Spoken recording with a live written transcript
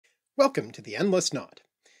Welcome to the Endless Knot.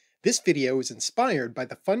 This video is inspired by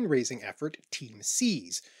the fundraising effort Team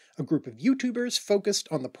Seas, a group of YouTubers focused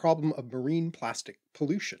on the problem of marine plastic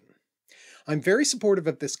pollution. I'm very supportive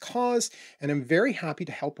of this cause and I'm very happy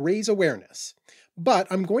to help raise awareness. But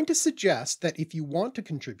I'm going to suggest that if you want to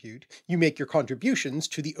contribute, you make your contributions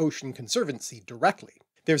to the Ocean Conservancy directly.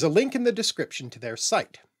 There's a link in the description to their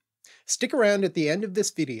site. Stick around at the end of this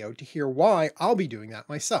video to hear why I'll be doing that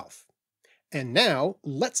myself. And now,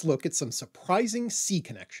 let's look at some surprising sea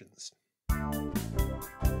connections.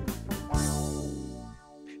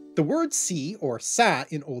 The word sea, or sa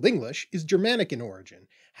in Old English, is Germanic in origin,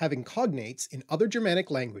 having cognates in other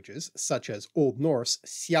Germanic languages such as Old Norse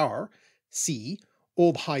sjar, sea,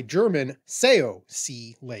 Old High German seo,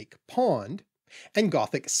 sea, lake, pond, and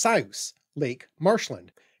Gothic saus, lake,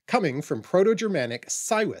 marshland, coming from Proto-Germanic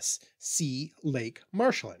siwis, sea, lake,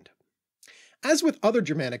 marshland. As with other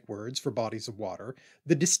Germanic words for bodies of water,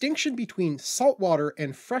 the distinction between saltwater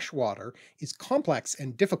and freshwater is complex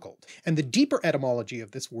and difficult, and the deeper etymology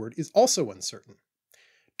of this word is also uncertain.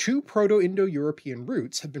 Two Proto-Indo-European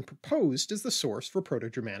roots have been proposed as the source for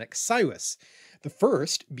Proto-Germanic siwis, the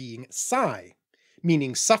first being sai,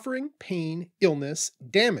 meaning suffering, pain, illness,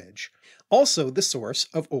 damage, also the source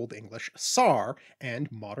of Old English sar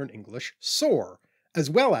and Modern English sore,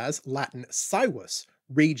 as well as Latin sivus,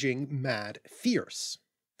 raging, mad, fierce.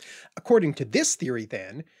 According to this theory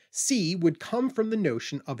then, sea would come from the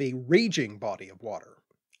notion of a raging body of water.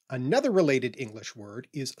 Another related English word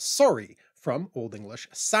is sorry, from Old English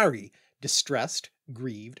sari, distressed,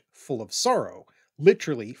 grieved, full of sorrow,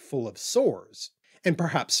 literally full of sores, and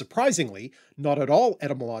perhaps surprisingly, not at all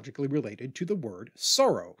etymologically related to the word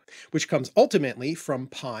sorrow, which comes ultimately from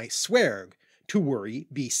pi swerg, to worry,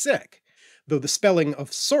 be sick, though the spelling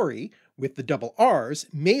of sorry with the double R's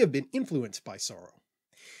may have been influenced by sorrow.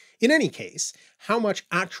 In any case, how much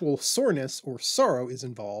actual soreness or sorrow is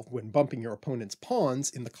involved when bumping your opponent's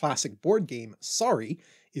pawns in the classic board game Sorry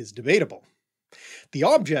is debatable. The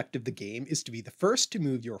object of the game is to be the first to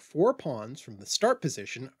move your 4 pawns from the start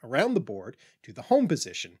position around the board to the home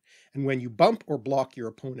position, and when you bump or block your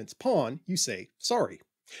opponent's pawn, you say sorry.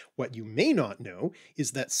 What you may not know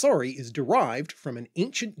is that sorry is derived from an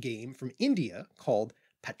ancient game from India called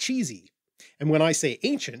Pachisi. And when I say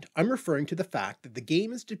ancient, I'm referring to the fact that the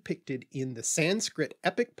game is depicted in the Sanskrit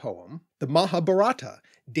epic poem, the Mahabharata,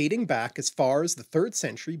 dating back as far as the 3rd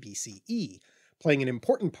century BCE, playing an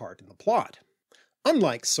important part in the plot.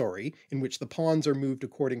 Unlike Sorry, in which the pawns are moved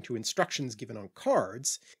according to instructions given on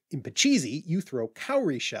cards, in Pachisi you throw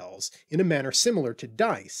cowrie shells in a manner similar to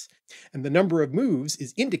dice, and the number of moves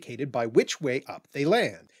is indicated by which way up they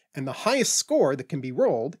land, and the highest score that can be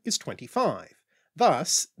rolled is 25.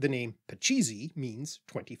 Thus, the name Pachisi means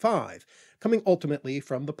 25, coming ultimately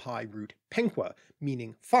from the Pi root penqua,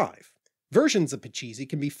 meaning 5. Versions of Pachisi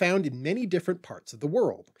can be found in many different parts of the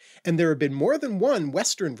world, and there have been more than one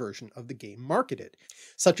Western version of the game marketed,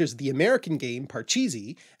 such as the American game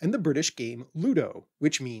Parcheesi and the British game Ludo,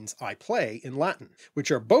 which means I play in Latin, which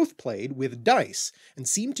are both played with dice and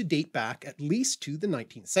seem to date back at least to the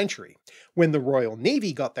 19th century. When the Royal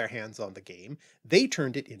Navy got their hands on the game, they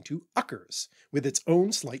turned it into Uckers, with its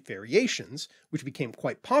own slight variations, which became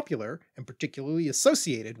quite popular and particularly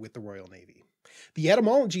associated with the Royal Navy. The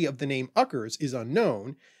etymology of the name Uckers is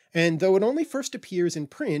unknown, and though it only first appears in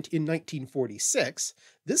print in 1946,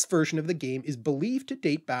 this version of the game is believed to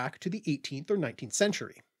date back to the 18th or 19th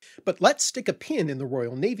century. But let's stick a pin in the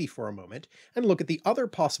Royal Navy for a moment and look at the other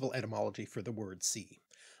possible etymology for the word sea.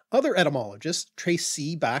 Other etymologists trace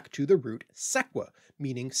sea back to the root sequa,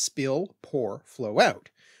 meaning spill, pour, flow out,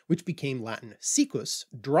 which became Latin secus,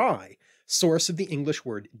 dry, source of the English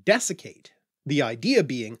word desiccate. The idea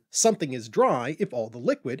being something is dry if all the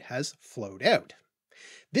liquid has flowed out.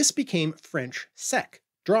 This became French sec,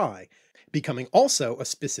 dry, becoming also a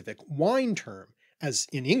specific wine term, as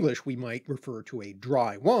in English we might refer to a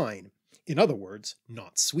dry wine, in other words,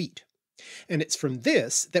 not sweet. And it's from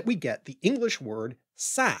this that we get the English word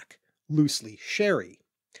sack, loosely sherry,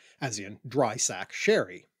 as in dry sack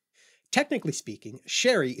sherry. Technically speaking,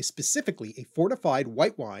 sherry is specifically a fortified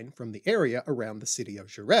white wine from the area around the city of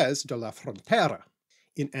Jerez de la Frontera,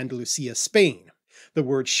 in Andalusia, Spain. The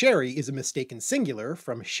word sherry is a mistaken singular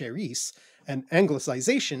from xeris, an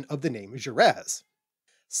anglicization of the name Jerez.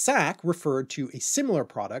 Sack referred to a similar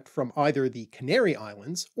product from either the Canary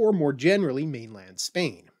Islands or more generally mainland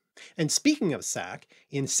Spain. And speaking of sack,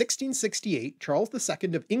 in 1668 Charles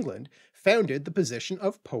II of England founded the position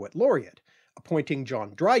of Poet Laureate, appointing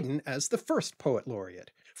John Dryden as the first Poet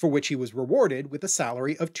Laureate, for which he was rewarded with a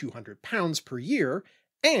salary of £200 per year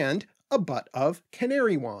and a butt of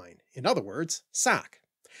canary wine, in other words, sack.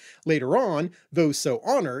 Later on, those so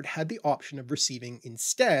honoured had the option of receiving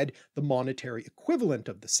instead the monetary equivalent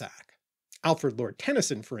of the sack. Alfred Lord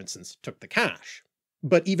Tennyson, for instance, took the cash.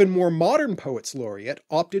 But even more modern poets laureate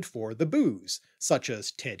opted for the booze, such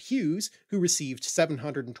as Ted Hughes, who received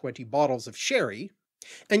 720 bottles of sherry,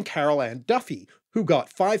 and Carol Ann Duffy, who got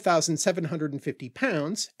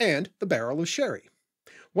 £5,750 and the barrel of sherry.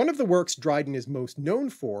 One of the works Dryden is most known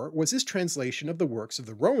for was his translation of the works of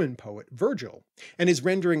the Roman poet Virgil, and his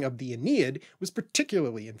rendering of the Aeneid was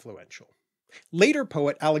particularly influential. Later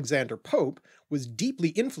poet Alexander Pope was deeply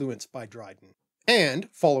influenced by Dryden, and,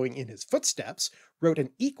 following in his footsteps, wrote an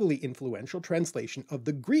equally influential translation of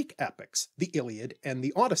the Greek epics, the Iliad and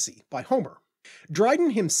the Odyssey, by Homer.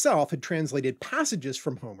 Dryden himself had translated passages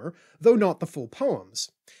from Homer, though not the full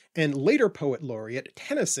poems, and later poet laureate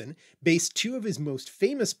Tennyson based two of his most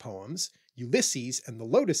famous poems, Ulysses and the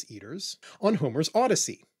Lotus Eaters, on Homer's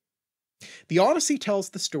Odyssey. The Odyssey tells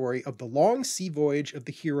the story of the long sea voyage of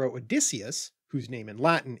the hero Odysseus, whose name in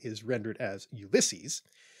Latin is rendered as Ulysses,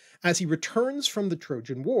 as he returns from the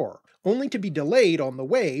Trojan War, only to be delayed on the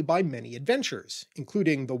way by many adventures,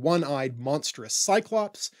 including the one-eyed monstrous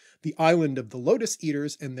Cyclops, the island of the Lotus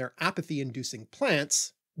Eaters and their apathy-inducing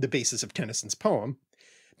plants, the basis of Tennyson's poem,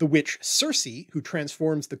 the witch Circe, who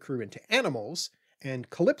transforms the crew into animals,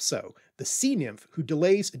 and Calypso, the sea nymph who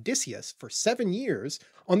delays Odysseus for 7 years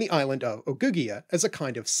on the island of Ogygia as a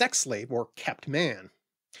kind of sex slave or kept man.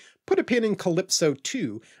 Put a pin in Calypso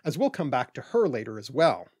too, as we'll come back to her later as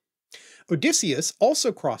well. Odysseus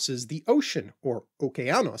also crosses the ocean, or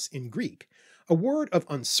okeanos in Greek, a word of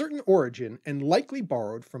uncertain origin and likely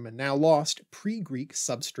borrowed from a now lost pre-Greek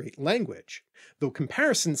substrate language, though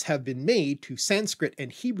comparisons have been made to Sanskrit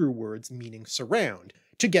and Hebrew words meaning surround,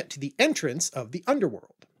 to get to the entrance of the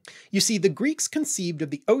underworld. You see, the Greeks conceived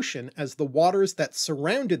of the ocean as the waters that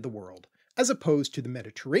surrounded the world, as opposed to the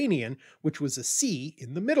Mediterranean, which was a sea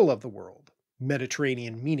in the middle of the world.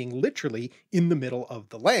 Mediterranean meaning literally in the middle of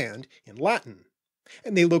the land in Latin.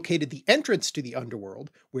 And they located the entrance to the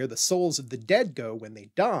underworld, where the souls of the dead go when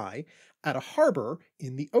they die, at a harbour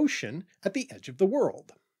in the ocean at the edge of the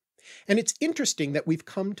world. And it's interesting that we've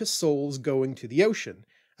come to souls going to the ocean,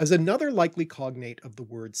 as another likely cognate of the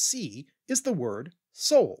word sea is the word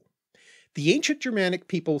soul. The ancient Germanic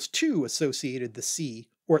peoples too associated the sea,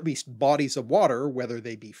 or at least bodies of water, whether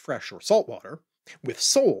they be fresh or saltwater, with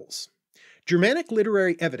souls. Germanic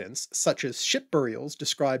literary evidence, such as ship burials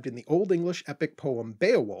described in the Old English epic poem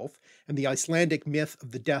Beowulf and the Icelandic myth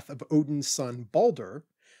of the death of Odin's son Baldur,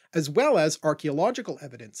 as well as archaeological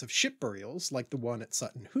evidence of ship burials like the one at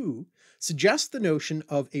Sutton Hoo, suggest the notion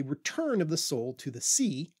of a return of the soul to the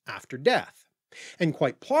sea after death. And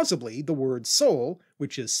quite plausibly, the word soul,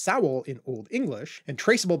 which is Sawol in Old English, and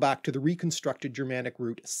traceable back to the reconstructed Germanic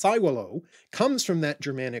root Saiwalo, comes from that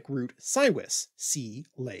Germanic root Siwis, sea,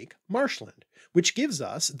 lake, marshland, which gives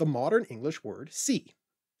us the modern English word sea.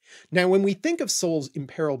 Now when we think of souls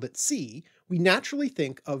imperiled at sea, we naturally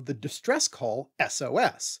think of the distress call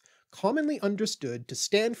SOS, commonly understood to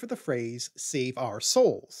stand for the phrase "save our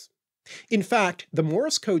souls." In fact, the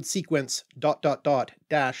Morse code sequence ...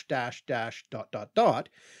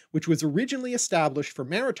 which was originally established for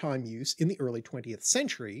maritime use in the early 20th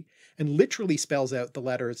century, and literally spells out the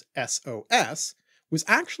letters SOS, was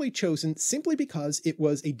actually chosen simply because it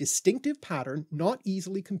was a distinctive pattern not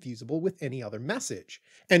easily confusable with any other message,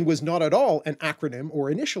 and was not at all an acronym or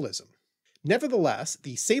initialism. Nevertheless,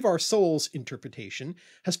 the Save Our Souls interpretation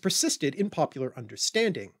has persisted in popular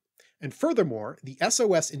understanding. And furthermore, the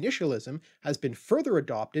SOS initialism has been further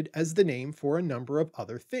adopted as the name for a number of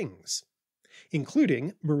other things,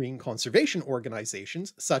 including marine conservation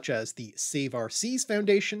organizations such as the Save Our Seas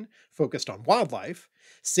Foundation, focused on wildlife,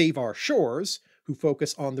 Save Our Shores, who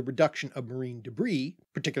focus on the reduction of marine debris,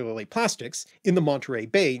 particularly plastics, in the Monterey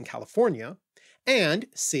Bay in California, and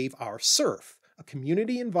Save Our Surf, a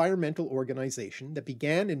community environmental organization that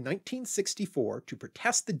began in 1964 to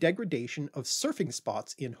protest the degradation of surfing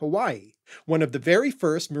spots in Hawaii, one of the very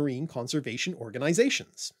first marine conservation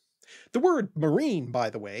organizations. The word marine, by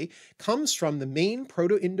the way, comes from the main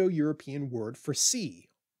Proto-Indo-European word for sea,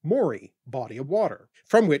 mori, body of water,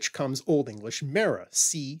 from which comes Old English mera,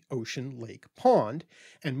 sea, ocean, lake, pond,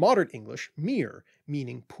 and Modern English mere,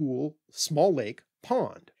 meaning pool, small lake,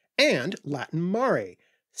 pond, and Latin mare,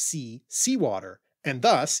 sea, seawater, and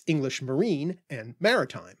thus English marine and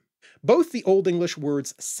maritime. Both the Old English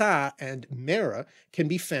words sa and mera can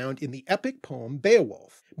be found in the epic poem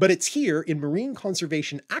Beowulf, but it's here in marine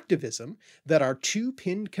conservation activism that our two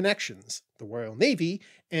pinned connections, the Royal Navy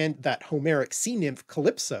and that Homeric sea nymph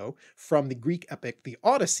Calypso from the Greek epic the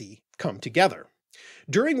Odyssey, come together.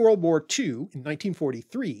 During World War II in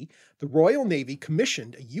 1943, the Royal Navy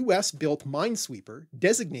commissioned a US-built minesweeper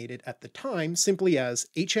designated at the time simply as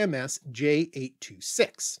HMS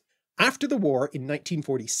J826. After the war in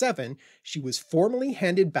 1947, she was formally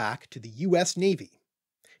handed back to the US Navy.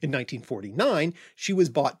 In 1949, she was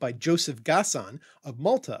bought by Joseph Gassan of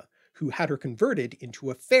Malta, who had her converted into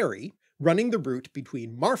a ferry, running the route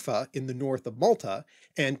between Marfa in the north of Malta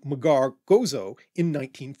and Mugar Gozo in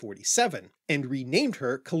 1947, and renamed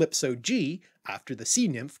her Calypso G after the sea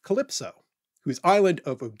nymph Calypso, whose island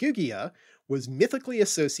of Ogygia was mythically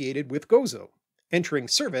associated with Gozo, entering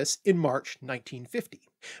service in March 1950.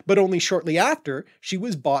 But only shortly after, she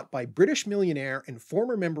was bought by British millionaire and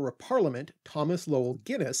former Member of Parliament Thomas Lowell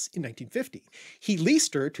Guinness in 1950. He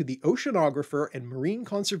leased her to the oceanographer and marine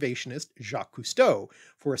conservationist Jacques Cousteau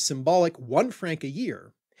for a symbolic £1 a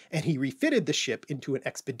year, and he refitted the ship into an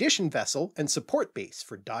expedition vessel and support base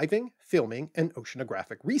for diving, filming, and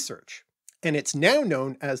oceanographic research. And it's now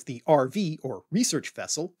known as the RV, or research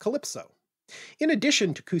vessel, Calypso. In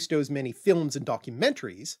addition to Cousteau's many films and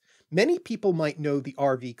documentaries, many people might know the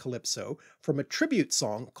RV Calypso from a tribute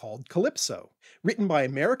song called Calypso, written by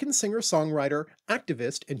American singer-songwriter,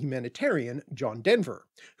 activist, and humanitarian John Denver,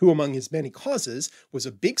 who among his many causes was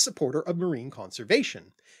a big supporter of marine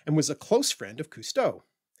conservation, and was a close friend of Cousteau.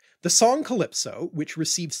 The song Calypso, which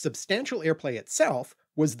received substantial airplay itself,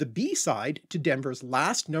 was the B-side to Denver's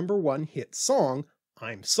last #1 hit song,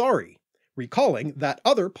 I'm Sorry, recalling that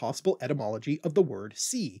other possible etymology of the word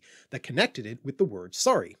sea that connected it with the word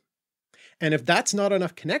sorry. And if that's not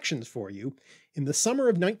enough connections for you, in the summer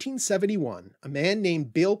of 1971, a man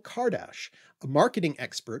named Bill Kardash, a marketing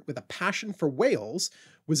expert with a passion for whales,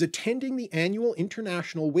 was attending the annual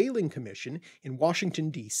International Whaling Commission in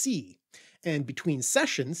Washington, D.C., and between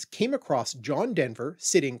sessions came across John Denver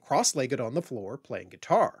sitting cross-legged on the floor playing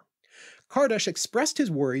guitar. Kardash expressed his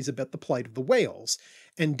worries about the plight of the whales,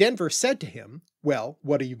 and Denver said to him, "Well,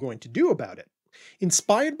 what are you going to do about it?"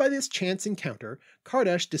 Inspired by this chance encounter,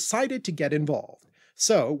 Kardash decided to get involved.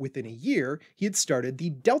 So, within a year, he had started the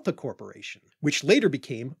Delta Corporation, which later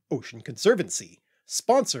became Ocean Conservancy,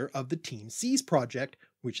 sponsor of the Team Seas project,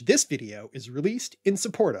 which this video is released in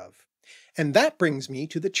support of. And that brings me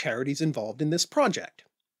to the charities involved in this project.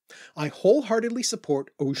 I wholeheartedly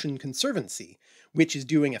support Ocean Conservancy, which is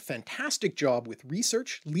doing a fantastic job with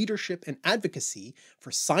research, leadership, and advocacy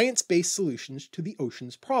for science-based solutions to the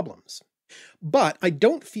ocean's problems. But I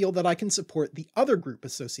don't feel that I can support the other group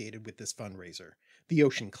associated with this fundraiser, the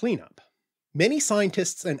Ocean Cleanup. Many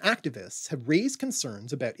scientists and activists have raised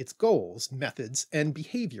concerns about its goals, methods, and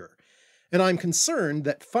behavior, and I'm concerned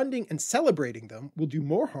that funding and celebrating them will do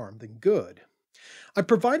more harm than good. I've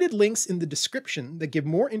provided links in the description that give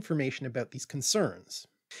more information about these concerns.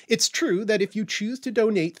 It's true that if you choose to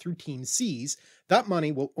donate through Team Seas, that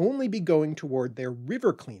money will only be going toward their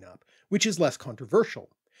river cleanup, which is less controversial.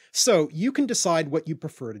 So you can decide what you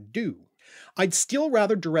prefer to do. I'd still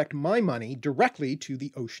rather direct my money directly to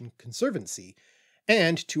the Ocean Conservancy,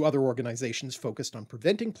 and to other organizations focused on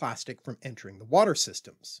preventing plastic from entering the water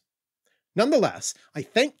systems. Nonetheless, I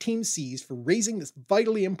thank Team Seas for raising this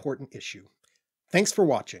vitally important issue. Thanks for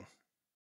watching.